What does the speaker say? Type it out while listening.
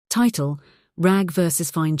Title: RAG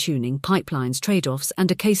versus Fine-Tuning, Pipelines, Tradeoffs,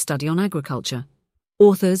 and a Case Study on Agriculture.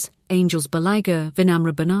 Authors: Angels Balaguer,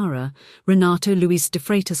 Vinamra Banara, Renato Luis de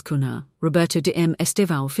Freitas Cunha, Roberto de M.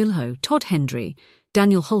 Estevao Filho, Todd Hendry,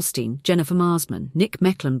 Daniel Holstein, Jennifer Marsman, Nick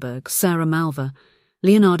Mecklenburg, Sarah Malva,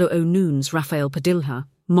 Leonardo O'Noons, Rafael Padilha,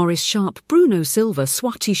 Maurice Sharp, Bruno Silva,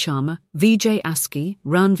 Swati Sharma, Vijay Aski,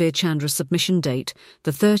 Ranveer Chandra. Submission date,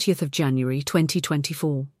 the 30th of January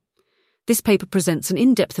 2024. This paper presents an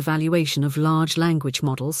in-depth evaluation of large language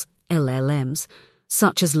models, LLMs,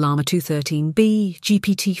 such as Llama 213b,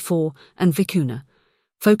 GPT-4, and Vicuna,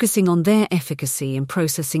 focusing on their efficacy in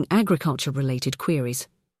processing agriculture-related queries.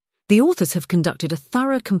 The authors have conducted a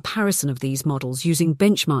thorough comparison of these models using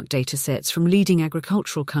benchmark datasets from leading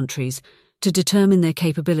agricultural countries to determine their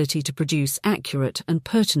capability to produce accurate and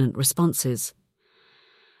pertinent responses.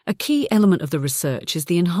 A key element of the research is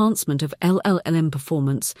the enhancement of LLM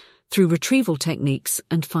performance through retrieval techniques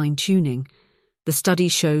and fine-tuning. The study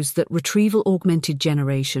shows that Retrieval-Augmented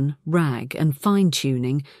Generation, RAG, and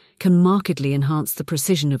fine-tuning can markedly enhance the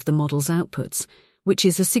precision of the model's outputs, which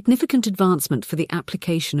is a significant advancement for the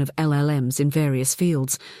application of LLMs in various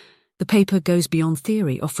fields. The paper goes beyond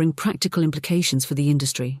theory, offering practical implications for the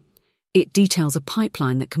industry. It details a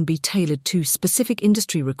pipeline that can be tailored to specific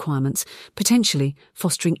industry requirements, potentially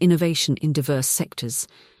fostering innovation in diverse sectors.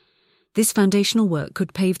 This foundational work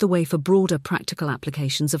could pave the way for broader practical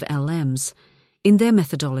applications of LLMs. In their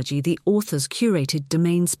methodology, the authors curated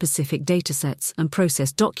domain-specific datasets and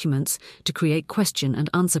processed documents to create question and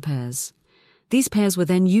answer pairs. These pairs were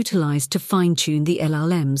then utilized to fine-tune the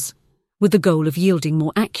LLMs, with the goal of yielding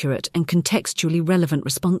more accurate and contextually relevant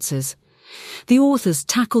responses. The authors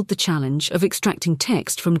tackled the challenge of extracting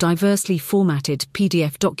text from diversely formatted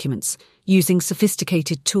PDF documents using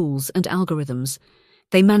sophisticated tools and algorithms.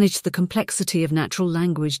 They managed the complexity of natural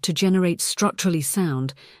language to generate structurally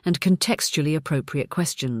sound and contextually appropriate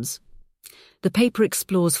questions. The paper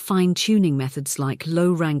explores fine-tuning methods like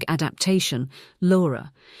low-rank adaptation,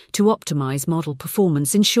 LoRA, to optimize model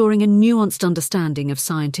performance, ensuring a nuanced understanding of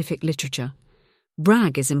scientific literature.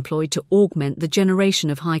 RAG is employed to augment the generation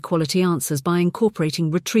of high-quality answers by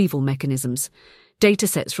incorporating retrieval mechanisms.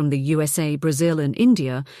 Datasets from the USA, Brazil, and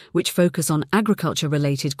India, which focus on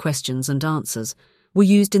agriculture-related questions and answers, were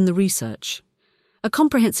used in the research. A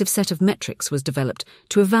comprehensive set of metrics was developed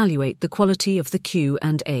to evaluate the quality of the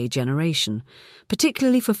Q&A generation,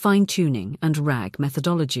 particularly for fine-tuning and RAG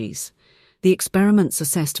methodologies. The experiments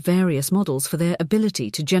assessed various models for their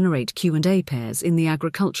ability to generate Q&A pairs in the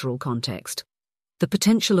agricultural context. The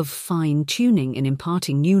potential of fine-tuning in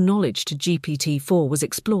imparting new knowledge to GPT-4 was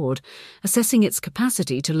explored, assessing its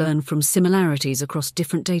capacity to learn from similarities across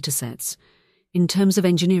different datasets. In terms of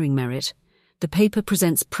engineering merit, the paper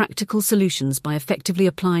presents practical solutions by effectively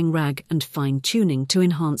applying RAG and fine-tuning to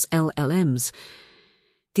enhance LLMs.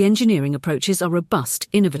 The engineering approaches are robust,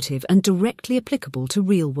 innovative, and directly applicable to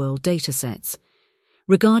real-world datasets.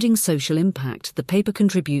 Regarding social impact, the paper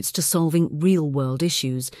contributes to solving real-world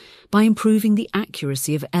issues by improving the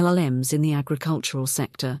accuracy of LLMs in the agricultural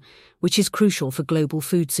sector, which is crucial for global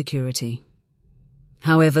food security.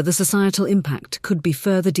 However, the societal impact could be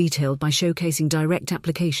further detailed by showcasing direct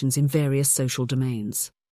applications in various social domains.